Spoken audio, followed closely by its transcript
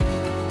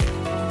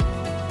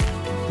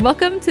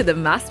Welcome to the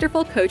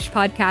Masterful Coach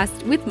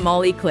Podcast with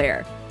Molly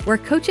Claire, where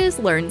coaches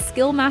learn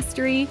skill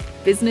mastery,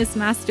 business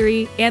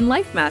mastery, and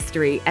life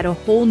mastery at a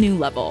whole new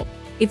level.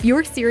 If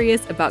you're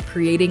serious about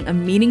creating a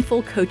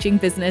meaningful coaching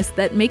business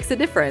that makes a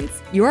difference,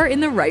 you're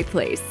in the right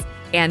place.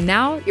 And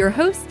now, your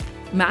host,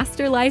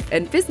 Master Life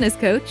and Business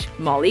Coach,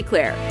 Molly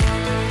Claire.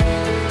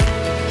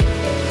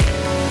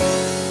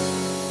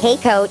 Hey,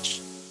 Coach.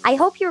 I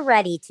hope you're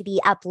ready to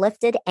be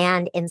uplifted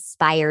and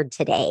inspired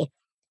today.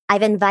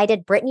 I've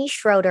invited Brittni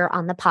Shroeder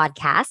on the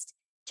podcast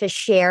to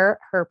share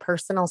her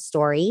personal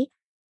story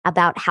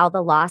about how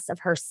the loss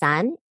of her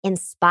son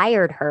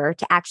inspired her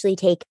to actually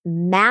take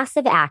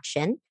massive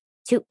action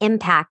to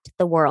impact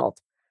the world.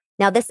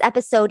 Now, this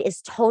episode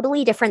is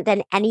totally different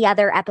than any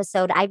other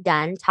episode I've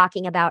done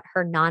talking about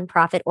her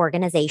nonprofit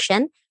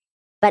organization,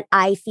 but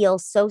I feel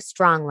so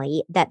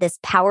strongly that this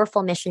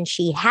powerful mission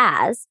she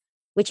has,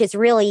 which is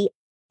really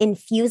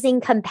infusing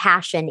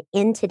compassion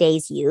in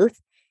today's youth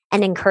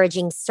and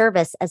encouraging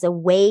service as a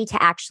way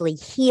to actually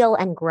heal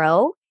and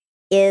grow,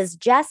 is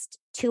just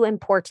too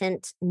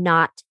important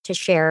not to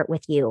share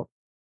with you.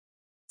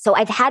 So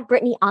I've had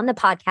Brittni on the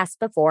podcast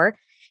before.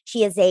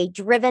 She is a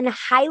driven,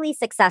 highly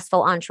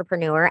successful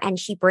entrepreneur, and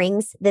she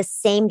brings this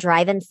same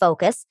drive and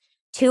focus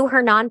to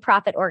her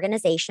nonprofit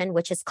organization,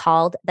 which is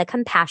called the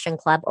Compassion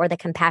Club or the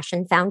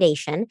Compassion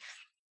Foundation.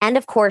 And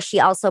of course, she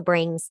also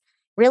brings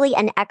really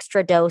an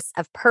extra dose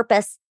of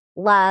purpose,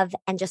 love,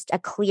 and just a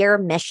clear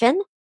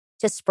mission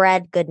to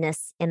spread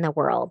goodness in the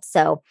world.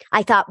 So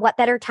I thought, what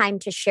better time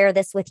to share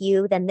this with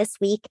you than this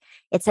week?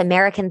 It's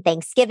American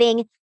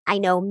Thanksgiving. I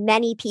know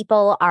many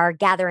people are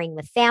gathering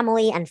with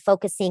family and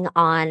focusing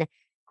on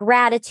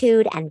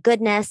gratitude and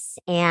goodness.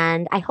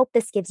 And I hope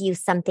this gives you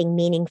something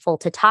meaningful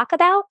to talk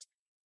about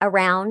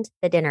around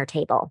the dinner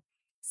table.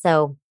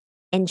 So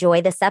enjoy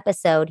this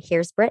episode.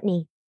 Here's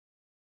Brittni.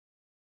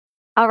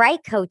 All right,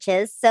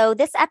 coaches. So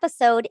this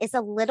episode is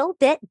a little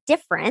bit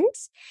different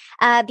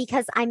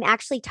because I'm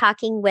actually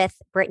talking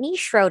with Brittni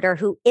Shroeder,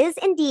 who is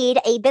indeed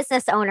a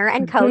business owner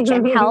and coach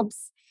and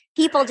helps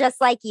people just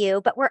like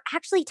you. But we're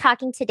actually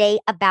talking today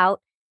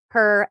about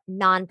her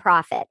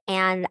nonprofit.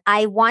 And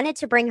I wanted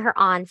to bring her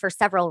on for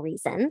several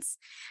reasons.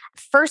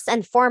 First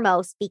and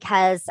foremost,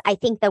 because I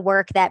think the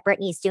work that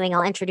Brittni's doing,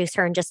 I'll introduce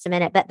her in just a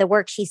minute, but the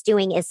work she's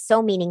doing is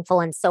so meaningful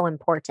and so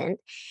important.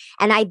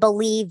 And I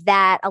believe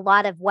that a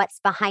lot of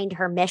what's behind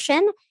her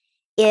mission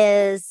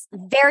is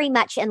very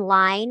much in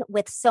line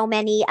with so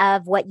many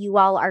of what you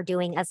all are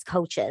doing as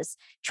coaches,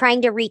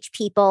 trying to reach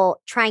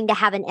people, trying to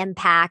have an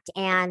impact.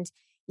 And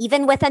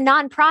even with a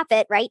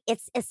nonprofit, right,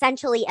 it's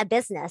essentially a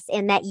business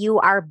in that you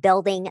are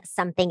building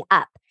something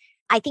up.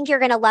 I think you're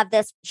going to love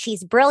this.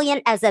 She's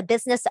brilliant as a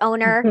business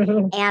owner,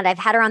 and I've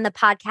had her on the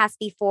podcast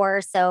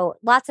before. So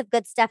lots of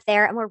good stuff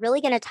there. And we're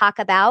really going to talk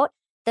about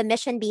the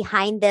mission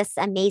behind this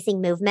amazing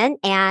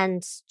movement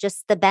and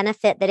just the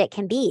benefit that it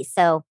can be.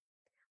 So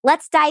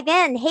let's dive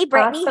in. Hey,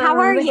 Brittni, Awesome. How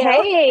are you?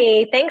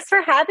 Hey, thanks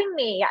for having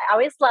me. I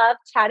always love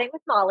chatting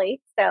with Molly.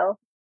 So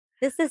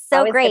this is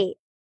so great.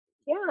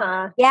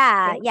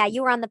 Yeah.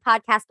 You were on the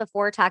podcast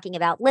before talking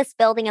about list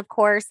building, of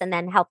course, and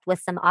then helped with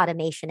some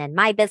automation in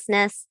my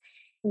business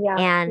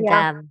and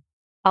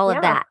all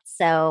of that.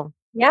 So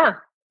yeah,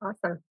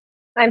 awesome.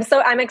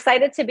 I'm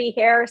excited to be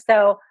here.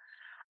 So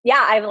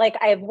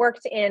I've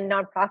worked in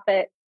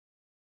nonprofit,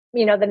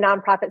 the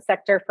nonprofit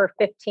sector for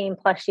 15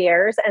 plus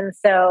years. And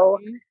so,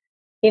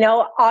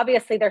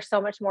 obviously there's so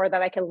much more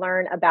that I can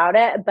learn about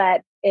it,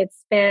 but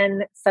it's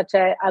been such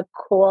a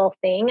cool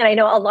thing. And I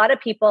know a lot of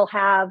people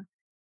have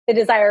the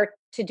desire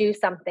to do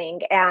something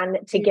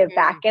and to give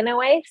back in a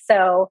way.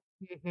 So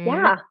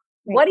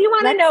what do you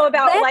want to know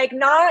about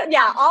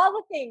all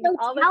the things,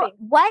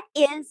 What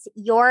is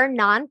your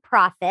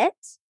nonprofit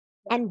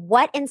and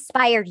what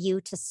inspired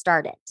you to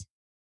start it?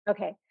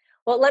 Okay.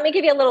 Well, let me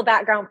give you a little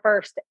background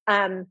first.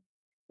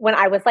 When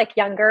I was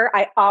younger,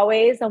 I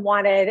always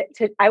wanted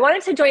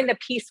to join the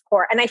Peace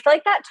Corps. And I feel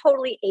like that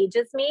totally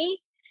ages me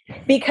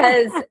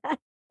because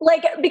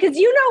because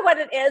you know what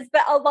it is,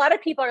 but a lot of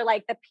people are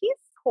like the Peace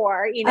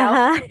Corps,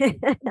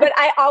 but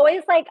I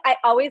always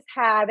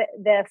had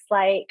this,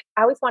 I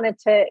always wanted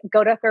to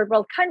go to a third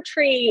world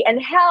country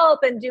and help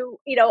and do,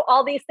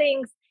 all these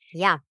things.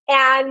 Yeah.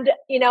 And,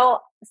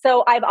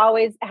 so I've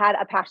always had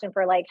a passion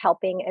for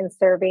helping and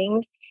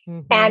serving.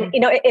 And,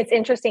 it's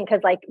interesting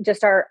because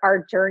just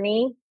our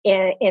journey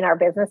in our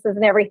businesses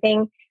and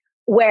everything,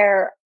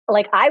 where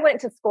I went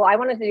to school, I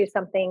wanted to do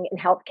something in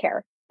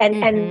healthcare.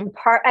 And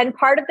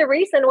part of the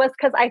reason was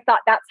because I thought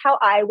that's how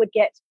I would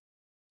get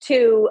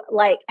to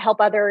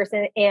help others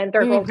in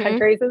third world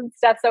countries and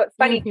stuff. So it's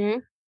funny,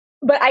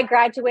 but I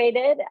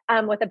graduated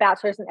with a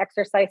bachelor's in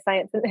exercise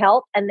science and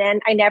health. And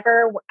then I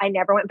never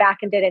went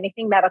back and did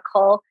anything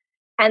medical.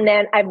 And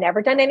then I've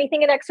never done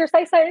anything in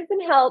exercise science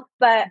and health,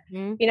 but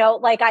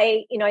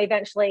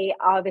eventually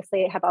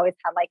obviously have always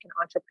had an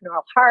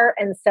entrepreneurial heart.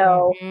 And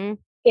so,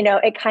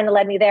 it kind of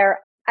led me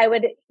there. I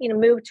would,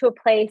 move to a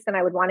place and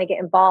I would want to get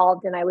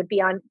involved and I would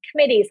be on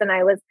committees and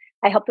I was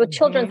I helped with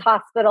children's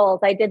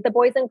hospitals. I did the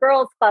Boys and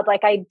Girls Club.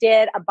 Like I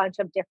did a bunch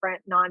of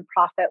different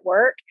nonprofit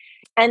work.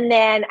 And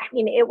then,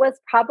 it was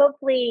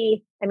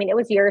it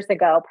was years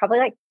ago, probably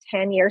like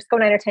 10 years ago,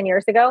 9 or 10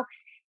 years ago.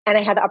 And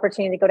I had the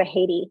opportunity to go to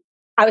Haiti.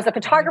 I was a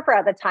photographer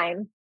at the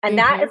time. And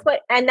that is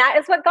what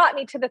got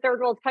me to the third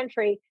world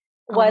country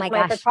was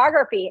my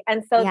photography.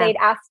 And so they'd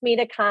asked me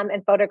to come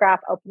and photograph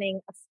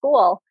opening a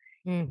school.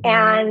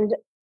 And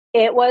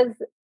it was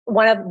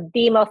one of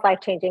the most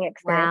life-changing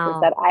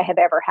experiences that I have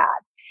ever had.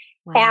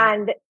 Wow.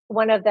 And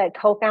one of the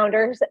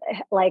co-founders,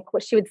 like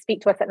she would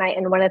speak to us at night.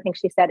 And one of the things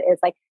she said is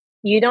like,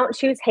 you don't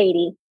choose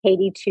Haiti,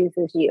 Haiti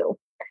chooses you.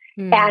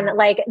 And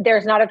like,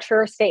 there's not a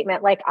truer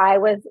statement. Like I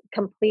was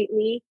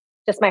completely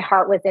just, my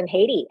heart was in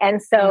Haiti.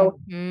 And so,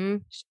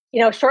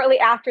 shortly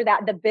after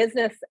that, the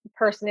business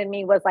person in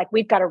me was like,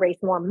 we've got to raise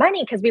more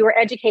money because we were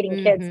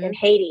educating kids in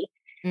Haiti.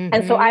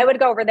 And so I would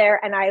go over there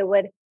and I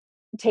would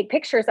take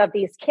pictures of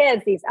these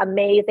kids, these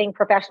amazing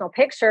professional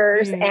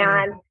pictures.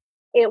 And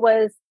it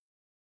was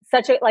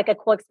such a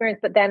cool experience.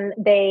 But then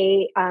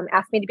they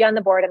asked me to be on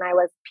the board and I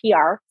was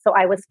PR. So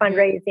I was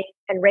fundraising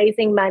and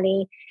raising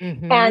money.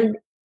 And,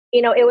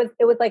 it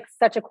was like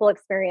such a cool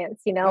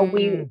experience.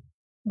 We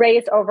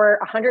raised over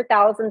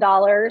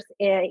 $100,000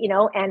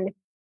 and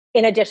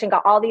in addition,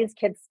 got all these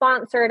kids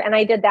sponsored. And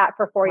I did that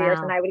for 4 years.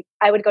 And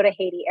I would go to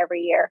Haiti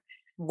every year.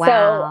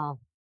 Wow.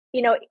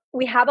 So,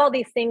 we have all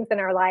these things in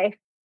our life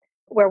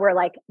where we're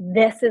like,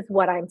 this is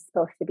what I'm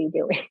supposed to be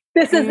doing.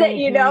 This is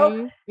it,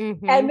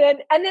 And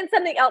then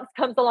something else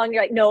comes along.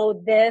 You're like, no,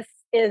 this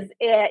is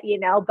it,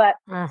 but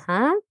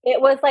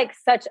it was like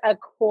such a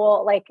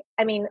cool,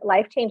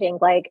 life-changing,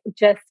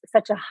 just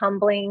such a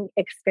humbling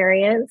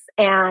experience.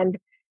 And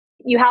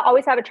you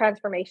always have a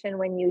transformation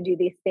when you do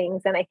these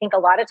things. And I think a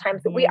lot of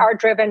times we are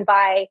driven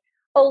by,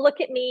 oh,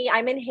 look at me,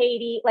 I'm in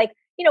Haiti.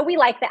 We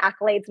like the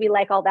accolades, we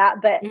like all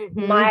that. But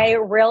my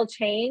real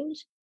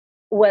change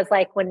was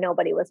like when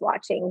nobody was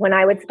watching, when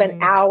I would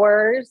spend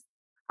hours.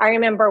 I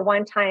remember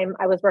one time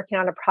I was working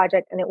on a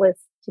project and it was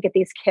to get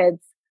these kids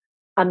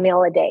a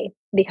meal a day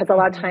because a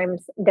lot of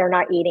times they're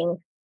not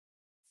eating.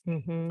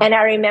 And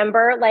I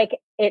remember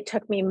it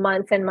took me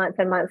months and months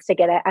and months to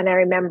get it. And I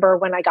remember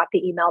when I got the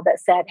email that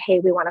said, hey,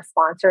 we want to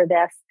sponsor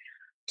this,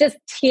 just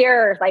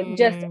tears,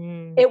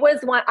 it was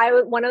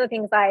one of the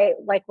things I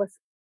was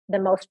the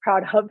most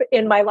proud of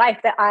in my life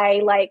that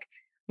I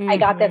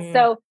got this.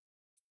 So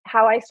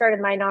how I started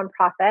my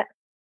nonprofit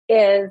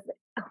is,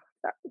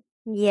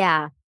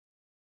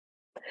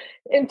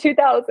 in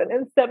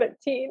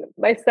 2017,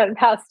 my son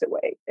passed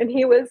away and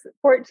he was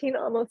 14,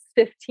 almost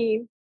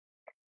 15.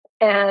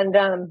 And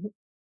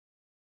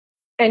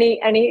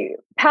he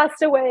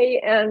passed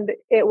away and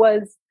it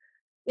was,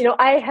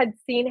 I had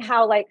seen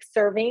how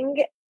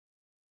serving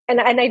and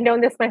I'd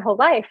known this my whole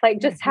life,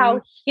 just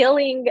how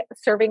healing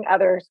serving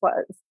others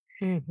was.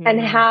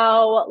 And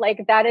how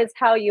that is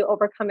how you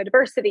overcome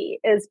adversity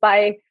is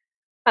by,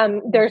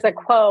 there's a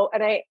quote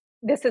and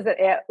this isn't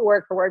it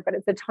word for word, but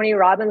it's a Tony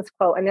Robbins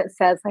quote. And it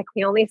says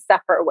we only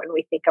suffer when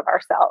we think of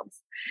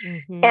ourselves.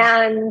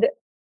 And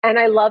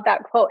I love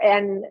that quote.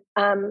 And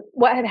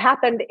what had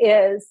happened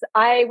is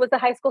I was a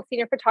high school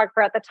senior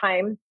photographer at the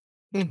time.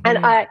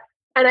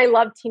 And I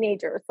love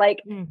teenagers.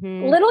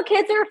 Little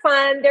kids are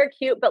fun. They're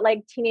cute, but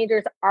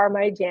teenagers are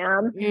my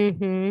jam.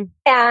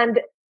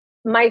 And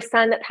my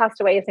son that passed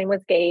away, his name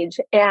was Gage.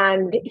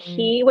 And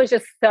he was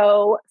just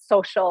so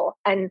social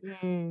and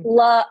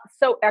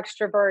so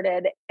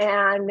extroverted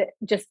and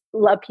just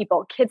loved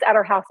people, kids at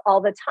our house all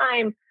the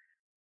time.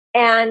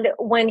 And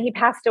when he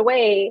passed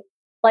away,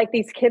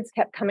 these kids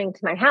kept coming to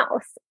my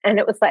house and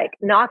it was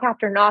knock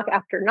after knock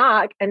after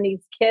knock. And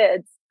these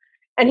kids,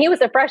 and he was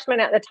a freshman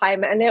at the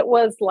time. And it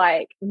was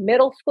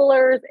middle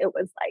schoolers. It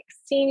was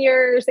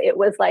seniors. It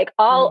was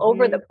all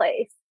over the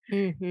place.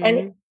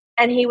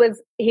 And he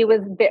was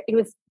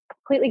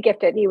completely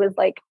gifted. He was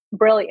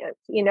brilliant,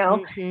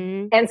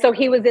 And so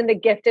he was in the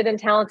gifted and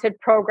talented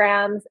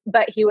programs,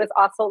 but he was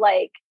also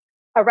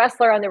a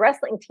wrestler on the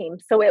wrestling team.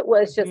 So it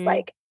was just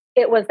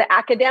it was the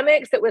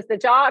academics, it was the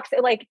jocks,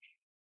 it was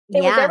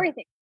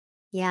everything.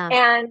 Yeah.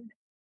 And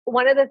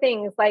one of the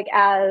things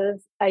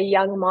as a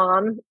young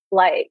mom,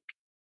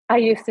 I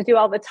used to do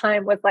all the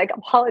time was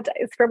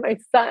apologize for my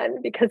son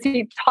because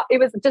he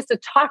was just a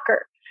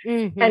talker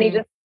and he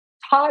just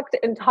talked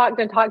and talked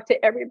and talked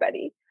to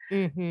everybody.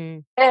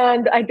 And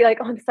I'd be oh,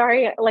 I'm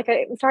sorry.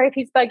 I'm sorry if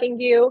he's bugging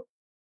you.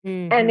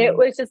 And it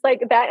was just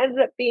that ended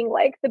up being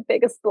the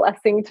biggest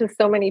blessing to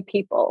so many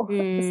people.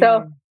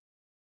 So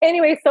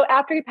anyway, so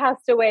after he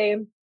passed away,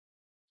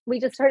 we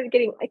just started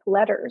getting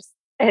letters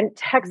and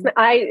text.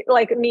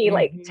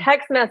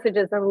 Text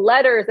messages and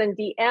letters and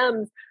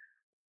DMs.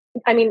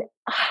 I mean,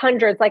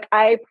 hundreds.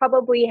 I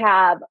probably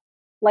have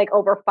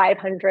over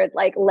 500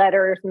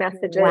 letters,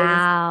 messages.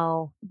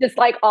 Wow. Just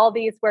all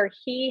these where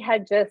he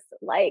had just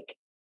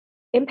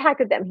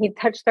impacted them. He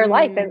touched their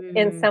life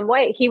in some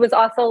way. He was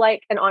also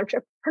an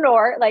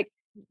entrepreneur.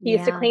 He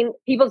used to clean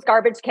people's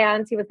garbage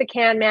cans. He was the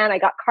can man. I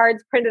got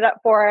cards printed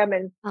up for him.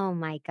 And oh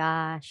my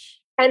gosh.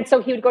 And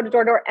so he would go to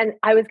door to door, and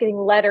I was getting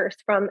letters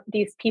from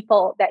these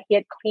people that he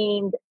had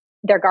cleaned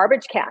their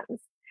garbage cans.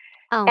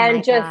 Oh and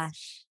my just,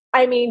 gosh.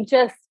 I mean,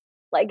 just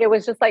like, it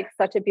was just like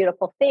such a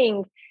beautiful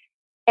thing.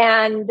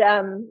 And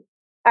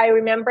I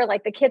remember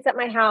like the kids at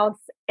my house,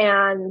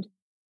 and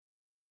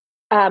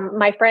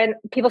my friend,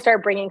 people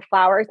started bringing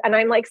flowers, and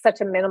I'm like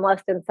such a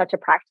minimalist and such a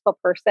practical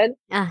person.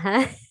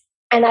 Uh-huh.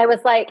 And I was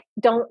like,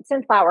 don't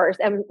send flowers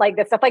and like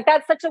this stuff. Like,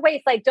 that's such a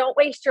waste. Like, don't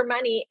waste your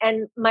money.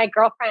 And my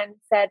girlfriend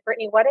said,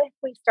 Brittni, what if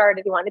we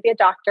started, you want to be a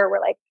doctor? We're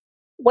like,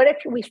 what if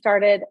we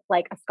started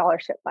like a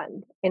scholarship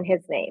fund in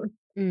his name?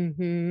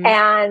 Mm-hmm.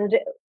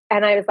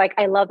 And I was like,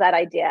 I love that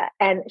idea.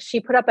 And she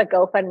put up a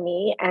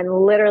GoFundMe,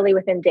 and literally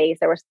within days,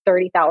 there was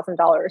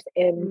 $30,000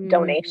 in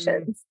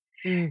donations.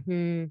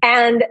 Mm-hmm.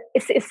 And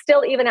it's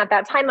still, even at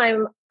that time,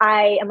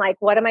 I am like,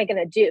 what am I going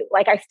to do?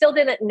 Like, I still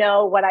didn't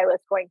know what I was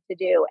going to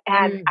do.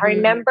 And I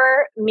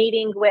remember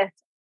meeting with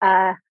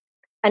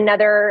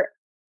another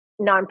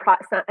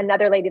nonprofit,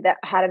 another lady that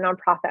had a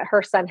nonprofit.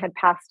 Her son had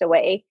passed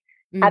away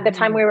at the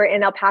time we were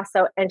in El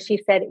Paso. And she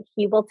said,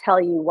 he will tell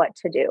you what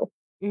to do.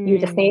 You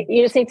just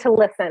need to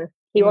listen.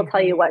 He will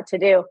tell you what to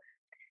do.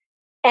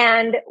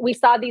 And we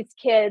saw these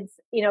kids,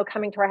 you know,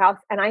 coming to our house,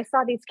 and I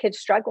saw these kids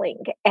struggling.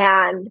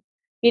 And,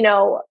 you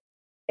know,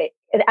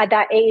 at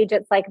that age,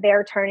 it's like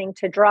they're turning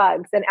to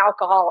drugs and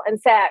alcohol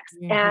and sex.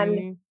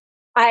 And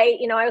I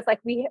was like,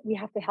 we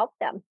have to help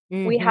them.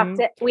 We have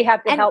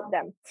to help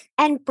them.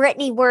 And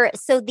Brittni,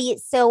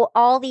 so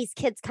all these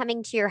kids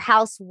coming to your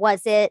house,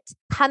 was it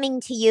coming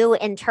to you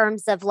in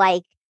terms of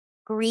like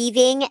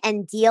grieving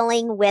and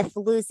dealing with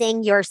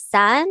losing your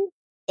son?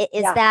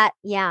 Is that,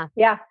 yeah.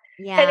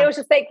 And it was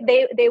just like,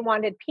 they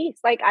wanted peace.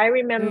 Like, I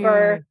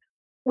remember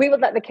we would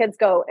let the kids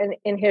go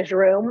in his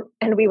room,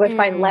 and we would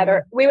find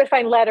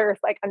letters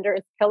like under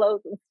his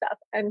pillows and stuff.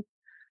 And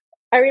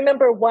I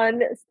remember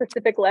one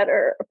specific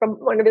letter from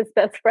one of his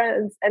best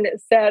friends, and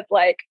it said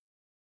like,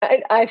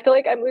 I feel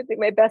like I'm losing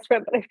my best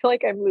friend, but I feel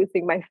like I'm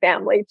losing my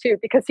family too,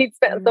 because he'd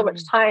spent so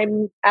much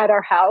time at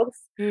our house.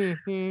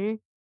 And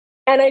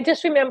I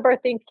just remember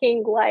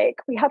thinking like,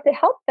 we have to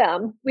help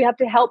them. We have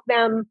to help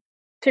them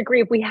to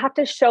grieve. We have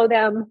to show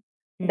them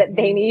that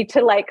they need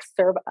to like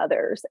serve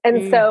others.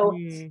 And so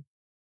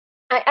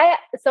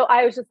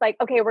I was just like,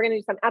 okay, we're going to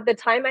do something. At the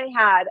time, I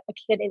had a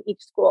kid in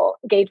each school.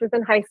 Gage was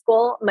in high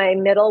school. My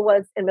middle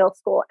was in middle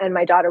school, and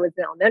my daughter was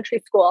in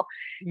elementary school.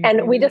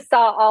 And we just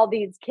saw all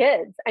these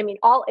kids. I mean,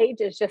 all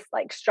ages just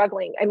like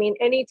struggling. I mean,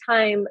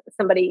 anytime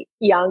somebody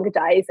young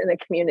dies in a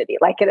community,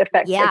 like, it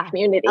affects the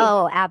community.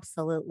 Oh,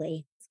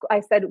 absolutely. I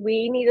said,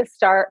 we need to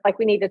start, like,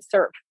 we need to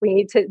serve. We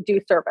need to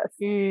do service.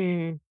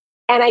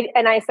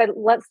 And I said,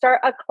 let's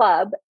start a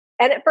club.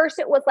 And at first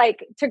it was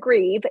like to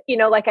grieve, you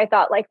know, like I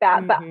thought like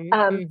that. But,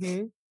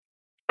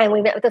 and we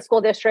met with the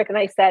school district, and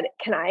I said,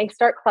 can I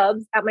start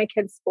clubs at my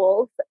kids'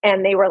 schools?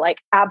 And they were like,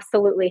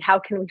 absolutely. How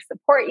can we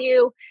support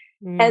you?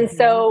 And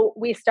so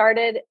we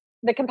started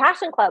the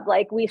Compassion Club.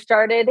 Like, we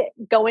started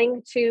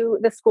going to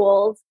the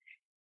schools,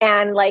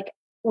 and like,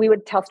 we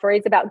would tell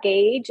stories about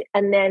Gage,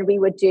 and then we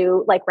would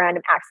do like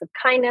random acts of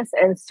kindness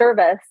and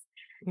service.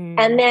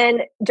 And then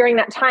during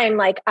that time,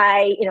 like,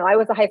 I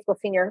was a high school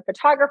senior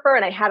photographer,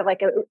 and I had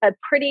like a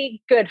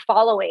pretty good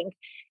following,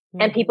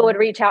 and people would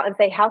reach out and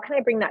say, how can I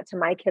bring that to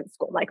my kid's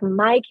school? Like,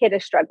 my kid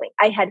is struggling.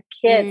 I had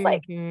kids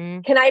like,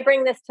 can I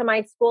bring this to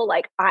my school?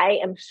 Like, I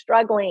am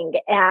struggling.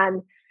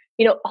 And,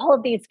 you know, all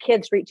of these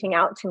kids reaching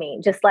out to me,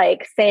 just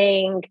like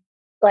saying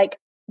like,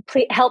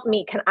 please help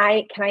me. Can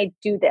I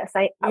do this?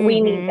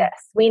 We need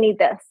this. We need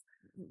this.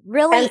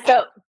 Really? And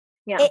so,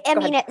 yeah.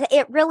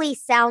 It really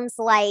sounds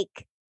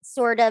like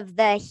sort of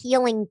the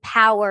healing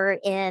power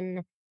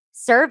in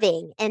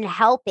serving and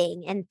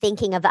helping and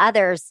thinking of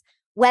others,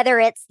 whether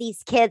it's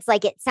these kids,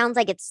 like, it sounds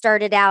like it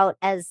started out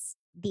as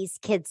these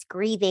kids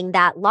grieving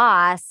that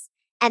loss,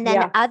 and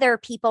then other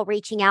people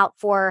reaching out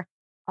for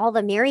all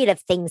the myriad of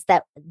things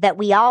that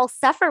we all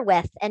suffer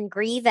with and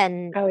grieve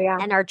and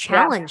are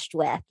challenged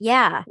with.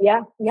 Yeah,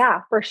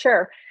 for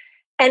sure.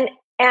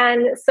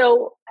 And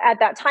so at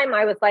that time,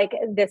 I was like,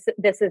 this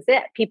is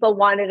it. People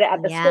wanted it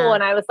at the school.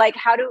 And I was like,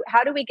 how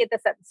do we get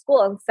this at the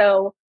school? And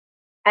so,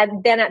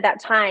 and then at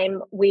that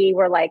time, we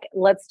were like,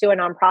 let's do a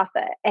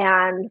nonprofit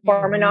and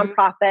form a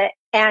nonprofit.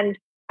 And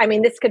I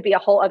mean, this could be a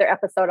whole other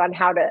episode on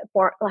how to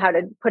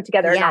put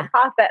together a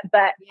nonprofit.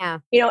 But,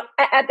 you know,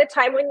 at the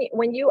time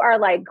when you are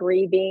like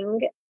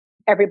grieving,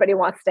 everybody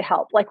wants to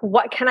help. Like,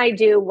 what can I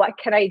do? What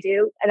can I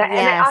do? And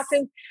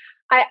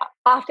I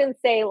often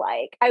say,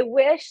 like, I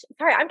wish,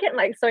 sorry, I'm getting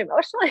like so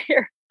emotional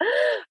here,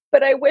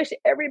 but I wish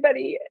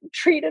everybody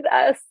treated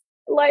us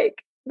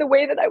like the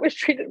way that I was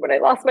treated when I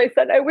lost my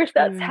son. I wish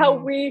that's how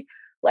we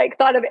like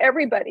thought of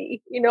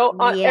everybody, you know,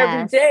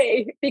 every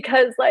day,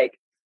 because like,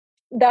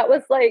 that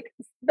was like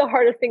the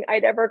hardest thing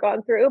I'd ever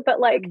gone through. But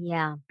like,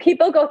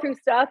 people go through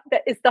stuff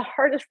that is the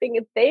hardest thing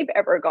that they've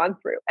ever gone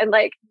through. And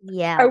like,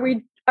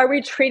 are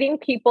we treating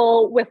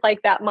people with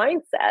like that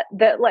mindset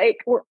that like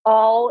we're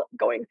all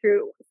going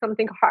through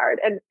something hard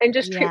and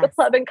just treat with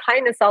love and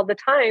kindness all the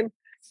time?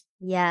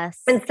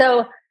 Yes. And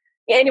so,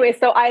 anyway,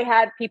 so I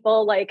had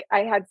people like, I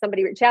had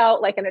somebody reach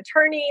out, like an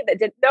attorney that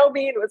didn't know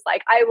me and was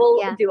like, I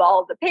will do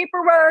all of the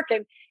paperwork.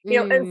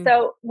 And, and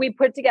so we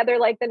put together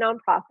like the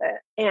nonprofit,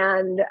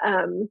 and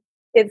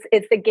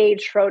it's the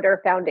Gage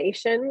Shroeder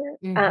Foundation,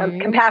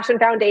 Compassion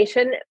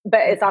Foundation,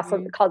 but it's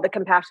also called the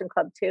Compassion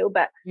Club too.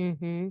 But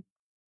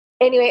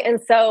anyway, and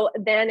so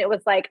then it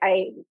was like,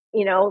 I'd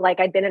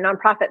been a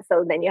nonprofit.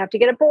 So then you have to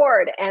get a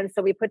board. And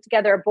so we put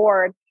together a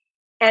board,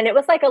 and it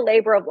was like a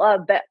labor of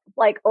love, but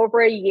like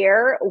over a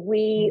year,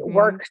 we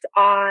worked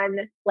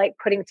on like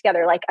putting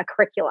together like a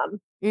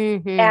curriculum,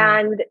 and,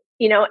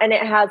 and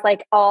it has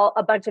like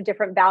a bunch of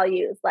different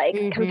values, like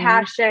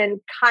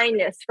compassion,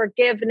 kindness,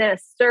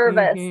 forgiveness,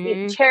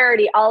 service,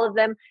 charity, all of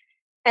them.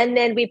 And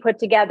then we put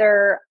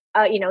together,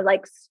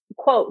 like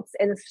quotes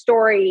and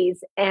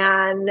stories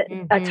and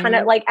a ton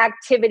of like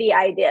activity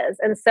ideas.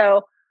 And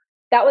so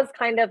that was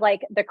kind of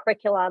like the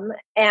curriculum.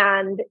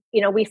 And,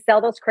 we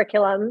sell those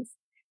curriculums,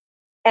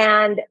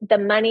 and the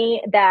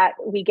money that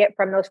we get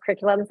from those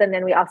curriculums, and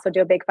then we also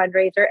do a big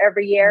fundraiser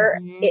every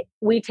year.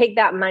 We take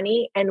that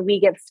money and we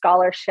give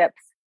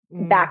scholarships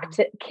back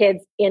to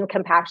kids in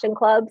compassion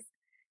clubs.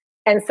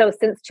 And so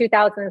since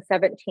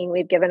 2017,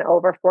 we've given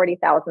over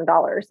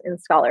 $40,000 in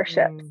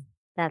scholarships.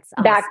 That's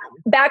awesome.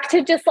 Back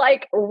to just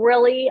like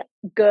really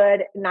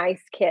good,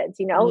 nice kids.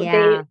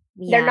 They're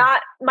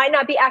might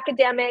not be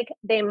academic,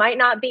 they might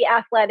not be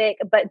athletic,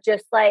 but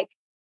just like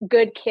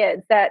good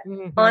kids that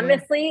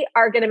honestly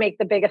are going to make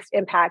the biggest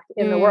impact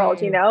in the world,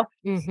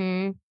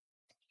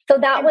 So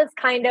that was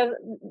kind of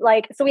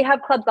like, so we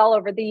have clubs all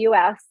over the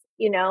US,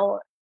 so.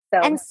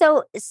 And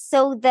so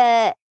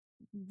the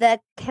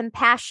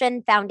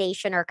Compassion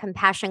Foundation or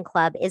Compassion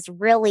Club is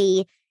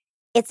really,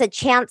 it's a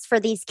chance for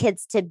these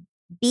kids to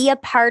be a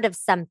part of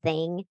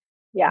something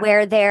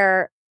where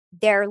they're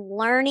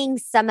learning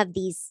some of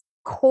these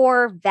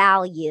core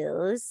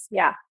values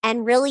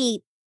and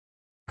really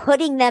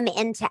putting them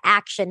into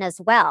action as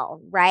well,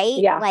 right?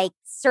 Yeah. Like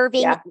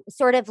serving,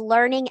 sort of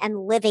learning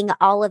and living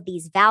all of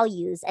these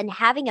values and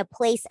having a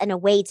place and a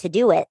way to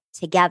do it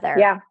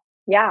together.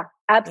 Yeah,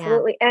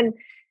 absolutely. Yeah.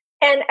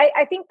 And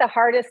I think the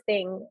hardest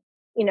thing,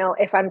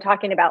 if I'm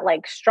talking about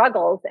like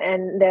struggles,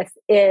 and this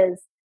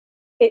is,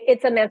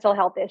 it's a mental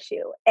health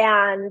issue.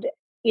 And,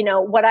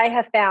 what I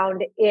have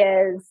found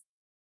is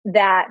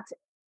that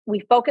we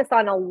focus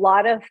on a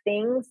lot of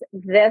things.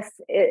 This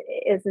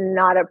is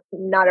not a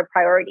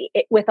priority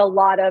with a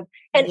lot of,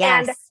 and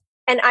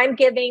I'm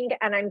giving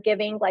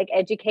like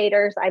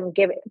educators,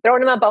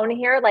 throwing them a bone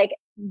here. Like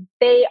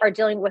they are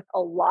dealing with a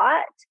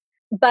lot,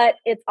 but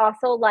it's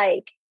also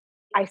like,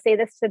 I say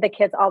this to the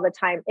kids all the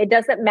time. It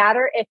doesn't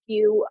matter if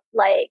you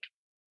like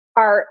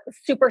are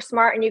super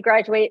smart and you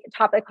graduate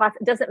top of the class.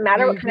 It doesn't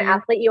matter what kind of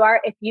athlete you are.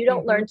 If you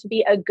don't learn to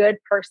be a good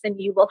person,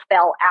 you will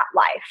fail at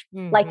life.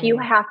 Like you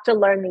have to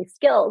learn these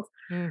skills.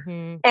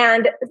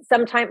 And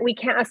sometimes we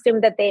can't assume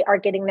that they are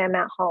getting them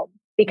at home,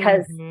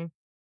 because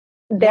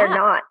they're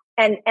not.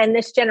 And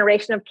this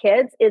generation of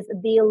kids is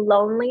the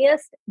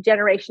loneliest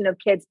generation of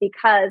kids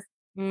because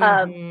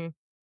of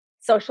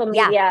social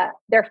media,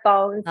 their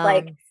phones,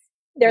 like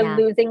they're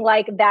losing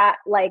like that,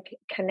 like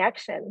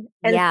connection.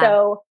 And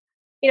so,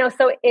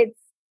 so it's,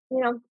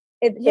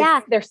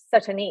 there's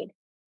such a need.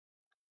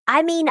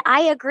 I mean,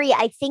 I agree.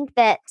 I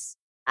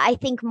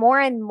think more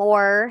and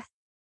more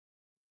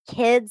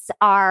kids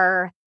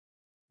are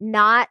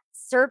not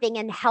serving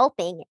and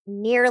helping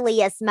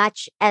nearly as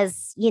much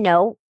as,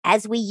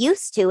 as we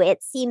used to.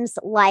 It seems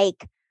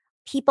like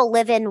people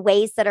live in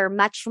ways that are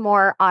much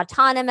more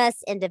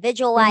autonomous,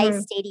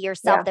 individualized, stay to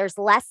yourself. Yeah. There's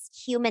less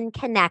human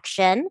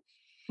connection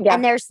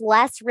and there's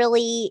less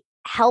really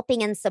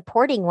helping and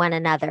supporting one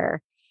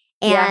another.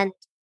 And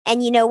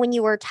when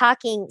you were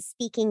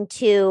speaking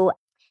to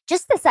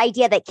just this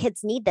idea that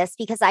kids need this,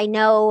 because I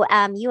know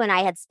you and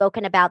I had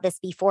spoken about this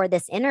before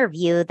this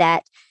interview,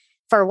 that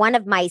for one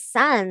of my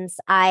sons,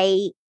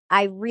 I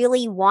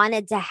really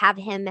wanted to have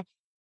him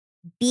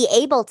be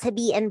able to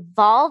be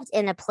involved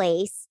in a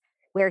place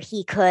where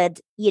he could,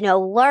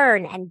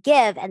 learn and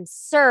give and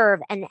serve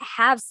and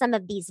have some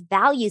of these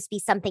values be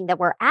something that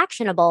were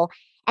actionable.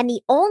 And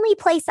the only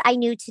place I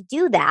knew to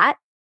do that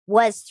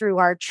was through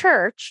our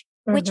church,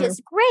 which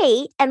is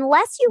great,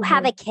 unless you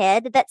have a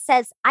kid that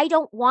says, I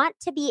don't want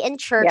to be in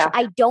church.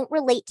 I don't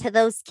relate to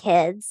those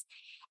kids.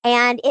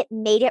 And it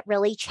made it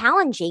really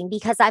challenging,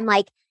 because I'm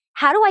like,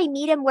 how do I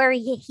meet him where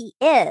he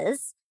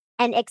is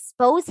and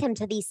expose him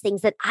to these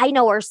things that I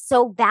know are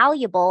so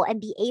valuable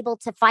and be able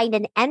to find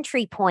an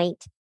entry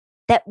point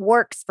that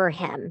works for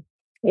him?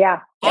 Yeah.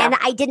 And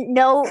I didn't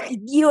know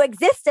you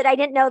existed. I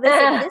didn't know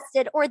this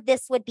existed, or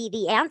this would be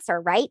the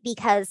answer, right?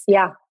 Because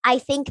I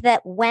think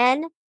that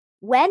when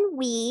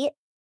we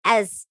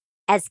as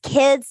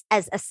kids,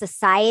 as a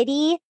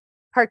society,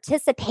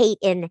 participate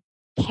in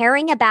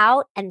caring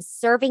about and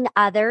serving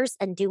others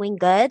and doing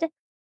good,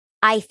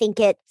 I think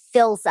it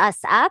fills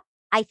us up.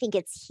 I think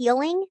it's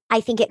healing. I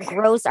think it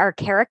grows our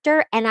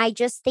character. And I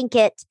just think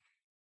it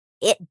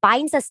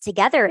binds us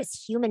together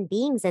as human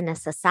beings in a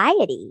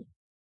society.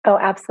 Oh,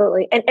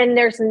 absolutely. And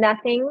there's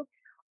nothing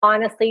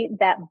honestly,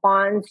 that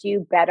bonds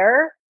you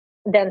better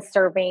than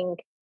serving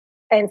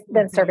and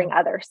than serving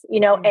others,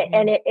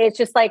 and it's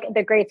just like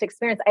the greatest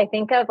experience. I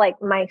think of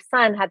like my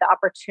son had the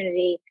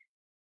opportunity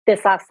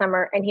this last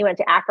summer and he went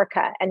to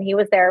Africa and he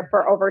was there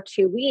for over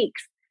 2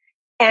 weeks.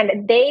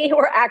 And they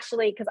were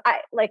actually, because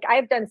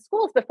I've done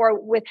schools before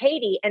with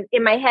Haiti, and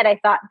in my head I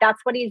thought that's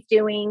what he's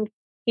doing.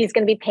 He's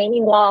going to be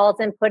painting walls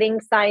and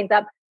putting signs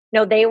up.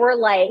 No, they were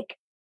like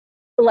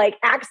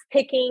axe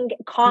picking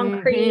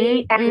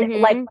concrete and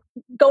like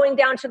going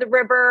down to the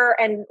river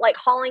and like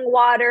hauling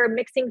water,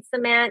 mixing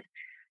cement.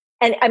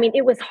 And I mean,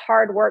 it was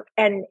hard work.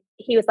 And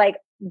he was like,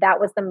 that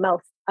was the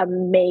most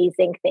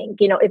amazing thing.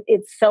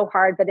 It's so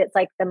hard, but it's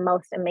like the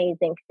most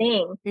amazing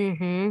thing.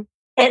 And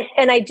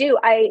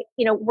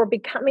we're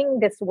becoming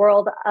this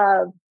world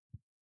of,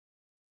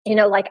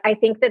 like, I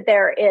think that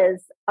there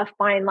is a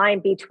fine line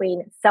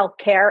between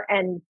self-care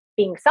and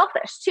being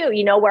selfish too,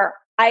 where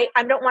I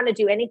don't want to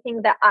do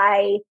anything that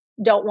I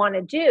don't want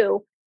to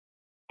do.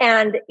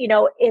 And,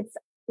 it's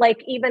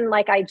like, even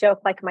like I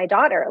joke, like my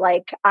daughter,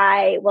 like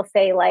I will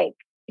say like,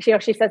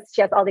 she says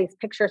she has all these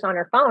pictures on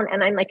her phone.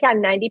 And I'm like, yeah,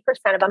 90%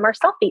 of them are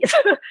selfies,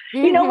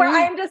 where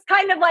I'm just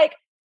kind of like,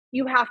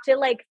 you have to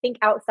like think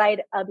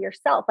outside of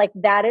yourself. Like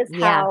that is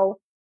how,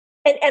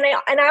 and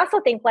I also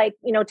think like,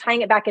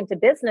 tying it back into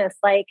business,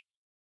 like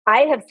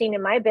I have seen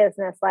in my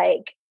business,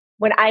 like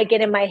when I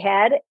get in my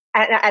head,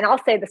 and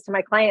I'll say this to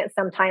my clients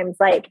sometimes,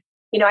 like,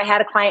 I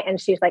had a client and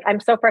she's like, I'm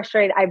so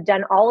frustrated. I've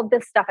done all of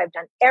this stuff. I've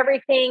done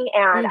everything.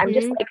 And I'm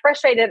just like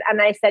frustrated.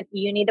 And I said,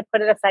 you need to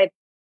put it aside.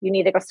 You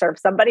need to go serve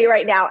somebody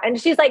right now. And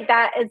she's like,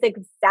 that is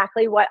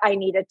exactly what I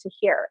needed to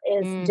hear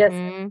is just,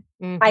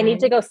 I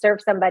need to go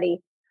serve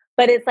somebody.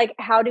 But it's like,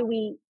 how do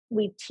we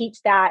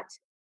teach that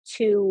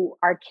to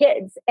our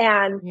kids?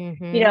 And,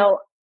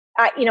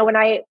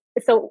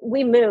 so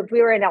we moved,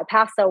 we were in El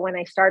Paso when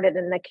I started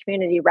and the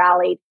community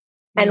rallied.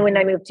 And when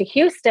I moved to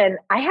Houston,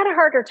 I had a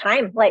harder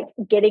time like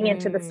getting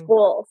into the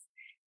schools.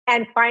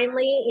 And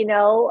finally,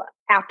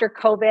 after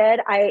COVID,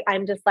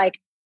 I'm just like,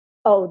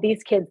 oh,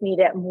 these kids need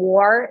it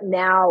more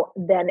now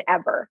than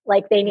ever.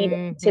 Like they need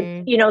to,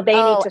 they need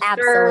to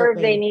serve,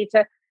 they need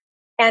to.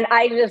 And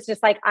I was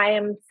just like, I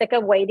am sick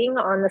of waiting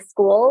on the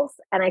schools.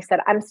 And I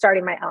said, I'm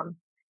starting my own.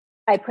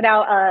 I put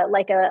out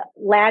a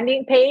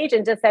landing page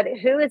and just said,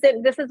 who is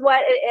it? This is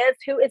what it is.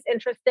 Who is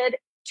interested?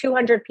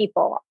 200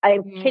 people. I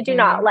kid you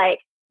not,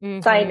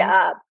 signed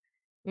up.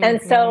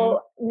 And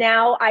so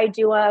now I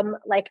do them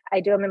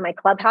in my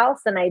clubhouse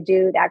and I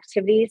do the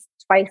activities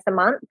twice a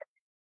month.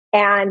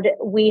 And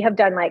we have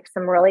done like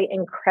some really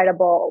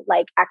incredible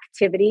like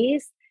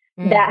activities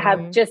that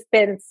have just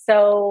been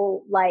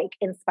so like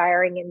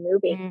inspiring and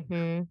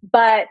moving.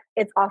 But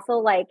it's also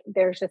like,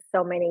 there's just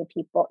so many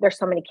people, there's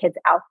so many kids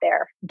out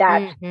there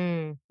that,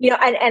 and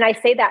I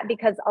say that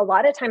because a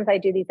lot of times I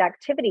do these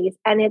activities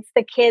and it's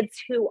the kids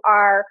who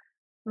are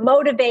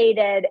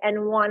motivated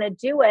and want to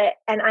do it.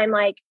 And I'm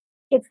like,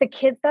 it's the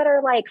kids that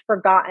are like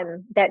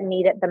forgotten that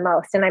need it the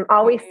most. And I'm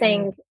always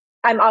saying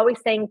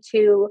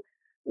to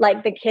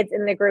like the kids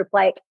in the group,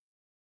 like,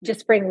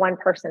 just bring one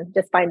person,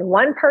 just find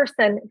one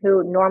person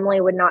who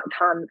normally would not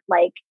come,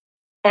 like,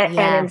 and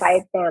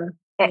invite them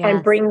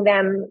and bring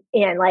them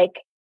in. Like,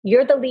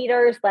 you're the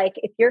leaders. Like,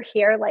 if you're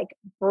here, like,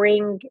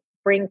 bring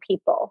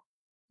people,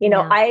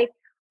 I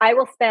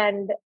will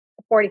spend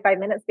 45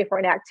 minutes before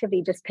an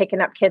activity just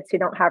picking up kids who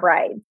don't have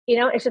rides.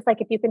 It's just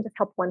like, if you can just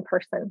help one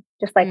person,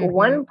 just like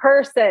one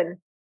person.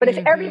 But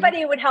if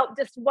everybody would help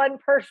just one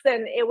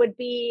person, it would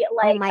be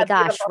like, oh my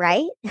gosh,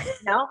 right?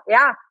 No?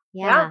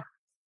 Yeah.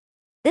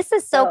 This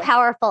is so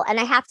powerful. And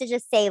I have to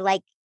just say,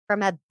 like,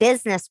 from a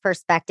business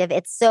perspective,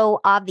 it's so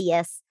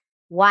obvious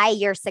why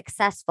you're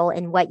successful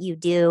in what you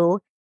do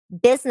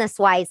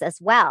business-wise as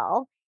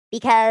well.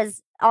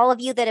 Because all of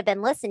you that have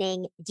been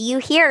listening, do you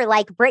hear,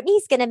 like,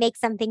 Brittni's going to make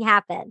something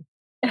happen?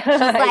 She's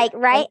like,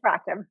 right?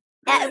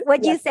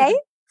 What'd you say?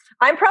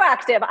 I'm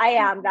proactive. I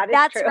am.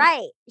 That's true.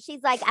 Right.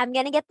 She's like, I'm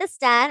going to get this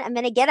done. I'm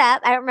going to get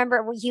up. I don't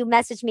remember, you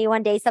messaged me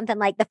one day, something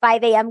like the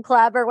 5 a.m.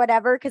 club or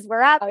whatever, because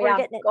we're up, we're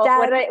getting it done.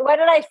 What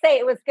did I say?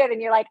 It was good. And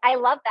you're like, I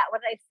love that.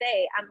 What did I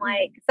say? I'm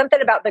like,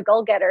 something about the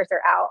goal-getters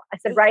are out. I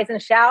said, rise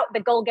and shout. The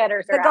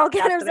goal-getters are out. The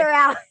goal-getters are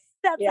out.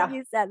 That's what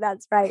you said.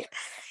 That's right.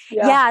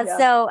 Yeah.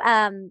 So,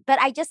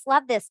 but I just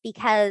love this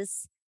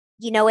because,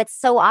 it's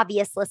so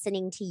obvious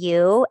listening to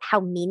you, how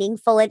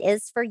meaningful it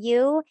is for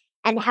you.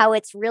 And how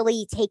it's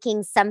really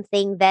taking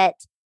something that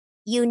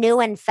you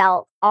knew and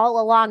felt all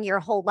along your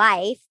whole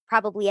life,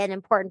 probably an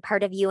important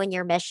part of you and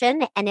your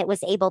mission. And it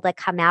was able to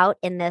come out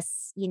in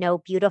this,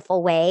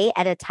 beautiful way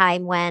at a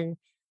time when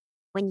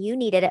you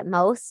needed it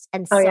most.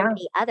 And so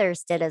many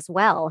others did as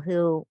well,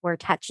 who were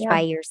touched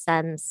by your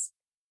son's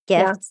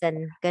gifts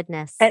and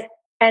goodness. And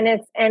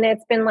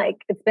it's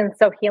been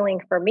so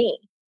healing for me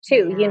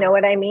too. You know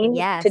what I mean?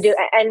 Yes. To do,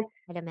 and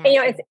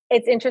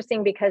it's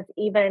interesting because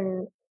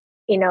even,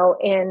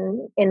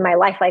 in my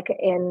life, like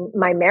in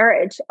my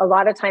marriage, a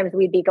lot of times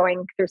we'd be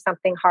going through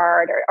something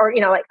hard or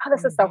like, oh,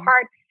 this is so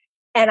hard.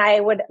 And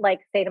I would like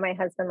say to my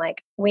husband,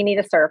 like, we need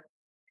to serve.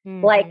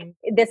 Like,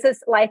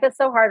 life is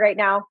so hard right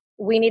now.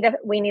 we need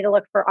to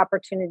look for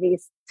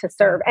opportunities to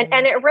serve.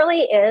 And it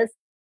really is.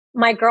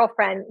 My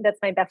girlfriend, that's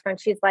my best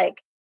friend, she's like,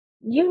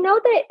 you know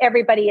that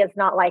everybody is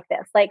not like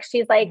this. Like,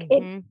 she's like,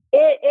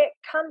 it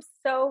comes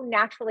so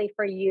naturally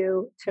for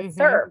you to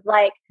serve.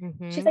 Like,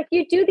 she's like,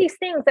 you do these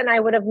things and I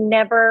would have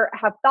never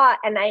have thought.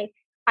 And I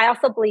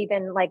also believe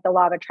in like the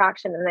law of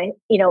attraction. And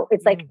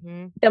it's like,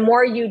 the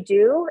more you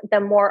do, the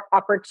more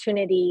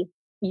opportunity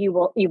you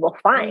will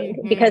find,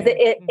 because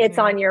it's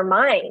on your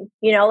mind,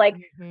 like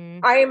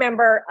I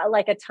remember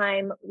like a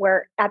time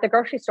where at the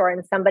grocery store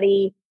and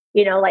somebody,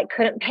 like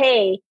couldn't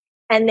pay.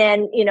 And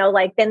then,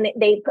 then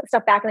they put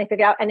stuff back and they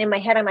figure out. And in my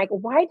head, I'm like,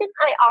 why didn't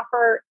I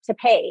offer to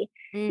pay?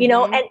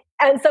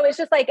 And so it's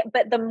just like,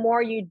 but the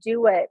more you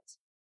do it,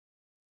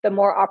 the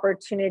more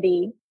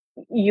opportunity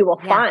you will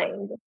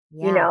find,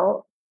 and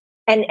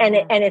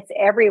it's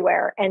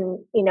everywhere. And,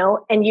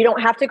 and you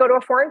don't have to go to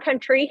a foreign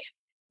country.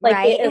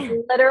 Like it is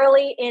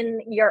literally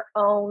in your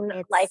own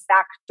like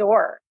back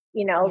door,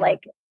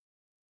 like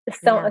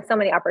so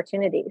many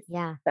opportunities.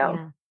 Yeah.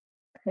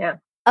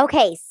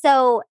 Okay.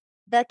 So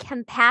the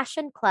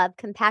Compassion Club,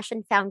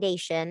 Compassion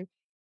Foundation,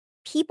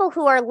 people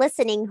who are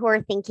listening, who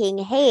are thinking,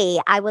 hey,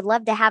 I would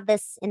love to have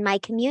this in my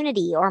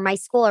community or my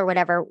school or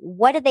whatever.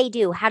 What do they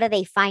do? How do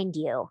they find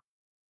you?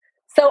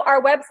 So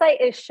our website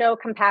is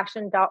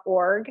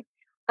showcompassion.org.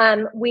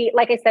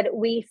 Like I said,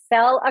 we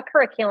sell a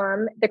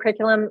curriculum. The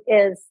curriculum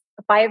is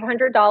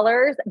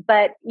 $500,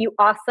 but you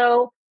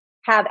also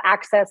have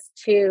access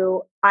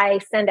to, I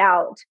send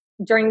out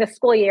during the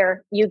school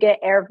year, you get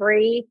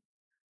every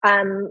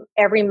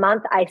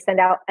month, I send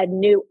out a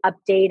new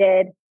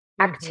updated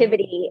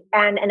activity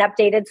and an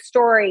updated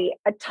story,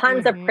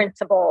 tons of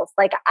printables.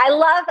 Like I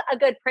love a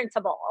good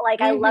printable. Like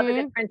I love a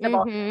good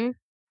printable,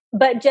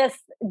 but just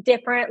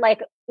different,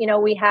 like,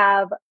 we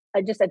have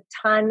just a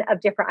ton of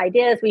different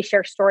ideas. We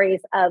share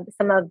stories of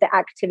some of the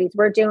activities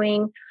we're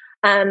doing.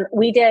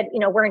 We did,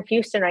 we're in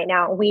Houston right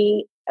now.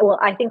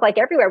 I think like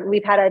everywhere,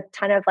 we've had a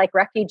ton of like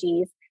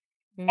refugees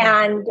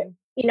and,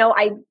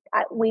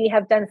 we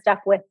have done stuff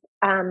with,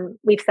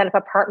 we've set up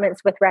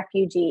apartments with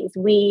refugees.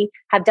 We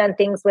have done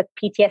things with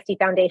PTSD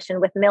Foundation,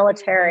 with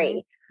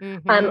military.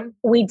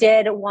 We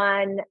did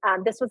one,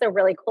 this was a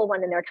really cool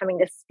one, and they're coming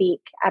to speak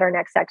at our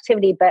next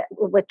activity, but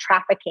with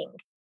trafficking.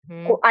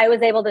 I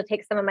was able to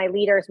take some of my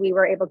leaders. We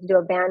were able to do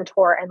a van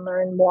tour and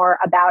learn more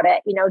about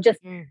it,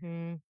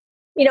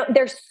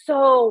 there's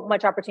so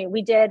much opportunity.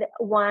 We did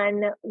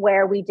one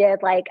where we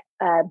did like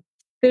a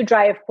food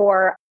drive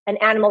for an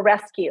animal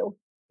rescue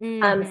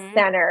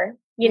center,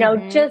 we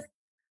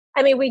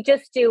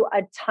just do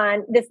a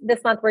ton. This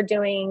month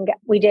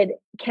we did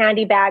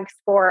candy bags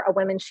for a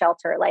women's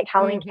shelter, like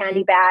Halloween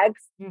candy bags.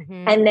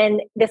 And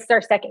then this is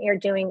our second year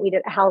we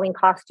did a Halloween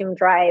costume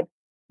drive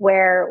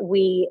where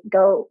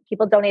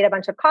people donate a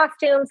bunch of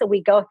costumes and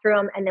we go through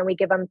them and then we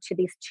give them to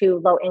these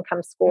 2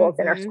 low-income schools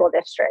in our school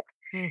district.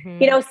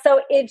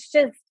 So it's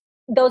just,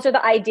 those are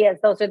the ideas.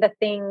 Those are the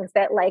things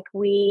that like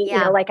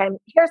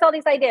here's all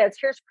these ideas,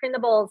 here's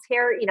printables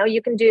here,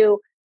 you can do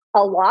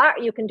a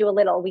lot, you can do a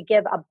little. We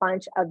give a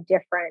bunch of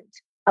different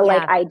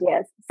like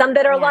ideas, some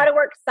that are a lot of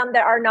work, some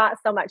that are not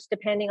so much,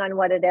 depending on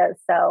what it is.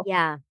 So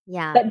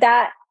but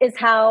that is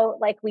how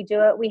like we do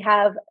it. We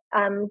have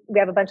a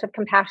bunch of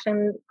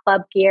Compassion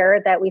Club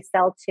gear that we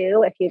sell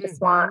too. If you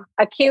just want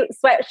a cute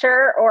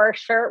sweatshirt or a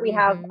shirt, we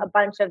have a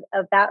bunch of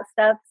that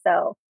stuff.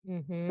 So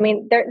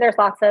there's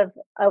lots of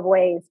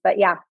ways, but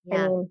I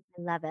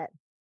love it.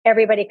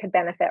 Everybody could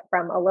benefit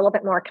from a little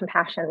bit more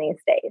compassion these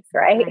days,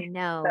 right? I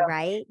know,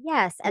 right?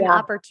 Yes. And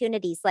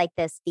opportunities like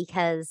this,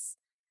 because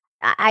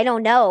I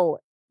don't know,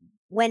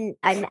 when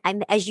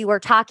I'm as you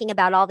were talking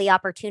about all the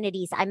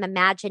opportunities, I'm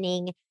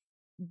imagining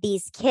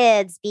these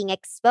kids being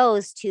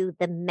exposed to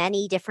the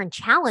many different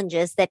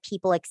challenges that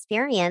people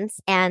experience.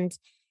 And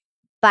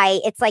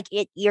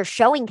you're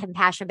showing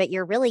compassion, but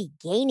you're really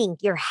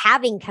you're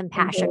having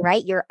compassion,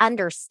 right? You're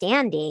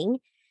understanding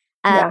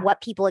what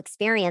people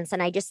experience.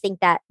 And I just think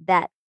that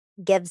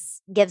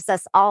gives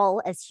us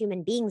all as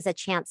human beings a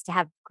chance to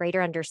have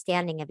greater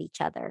understanding of each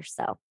other.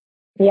 So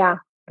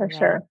for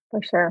sure.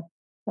 So.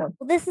 Well,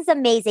 this is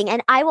amazing.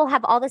 And I will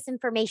have all this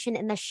information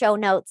in the show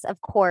notes,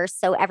 of course,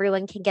 so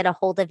everyone can get a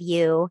hold of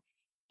you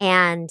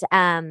and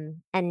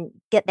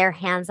get their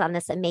hands on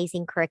this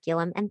amazing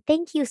curriculum. And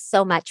thank you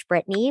so much,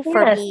 Brittni,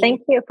 for being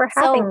thank you for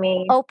having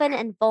me. Open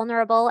and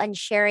vulnerable and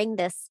sharing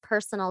this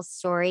personal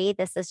story.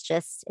 This is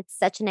it's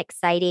such an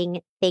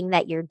exciting thing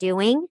that you're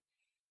doing.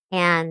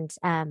 And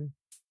I'm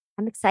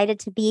excited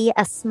to be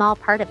a small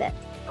part of it.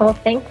 Well,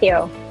 thank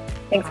you.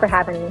 Thanks for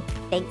having me.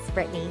 Thanks,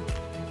 Brittni.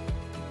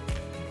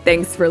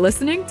 Thanks for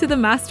listening to the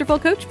Masterful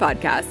Coach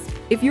Podcast.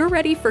 If you're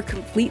ready for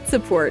complete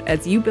support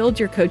as you build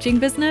your coaching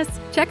business,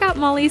 check out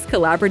Molly's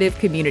collaborative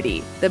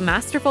community, the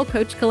Masterful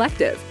Coach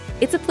Collective.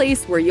 It's a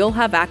place where you'll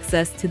have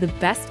access to the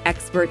best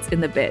experts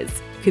in the biz,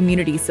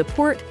 community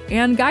support,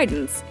 and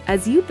guidance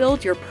as you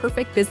build your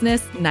perfect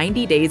business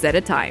 90 days at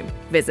a time.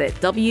 Visit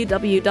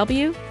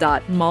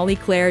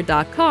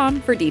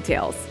www.mollyclaire.com for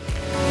details.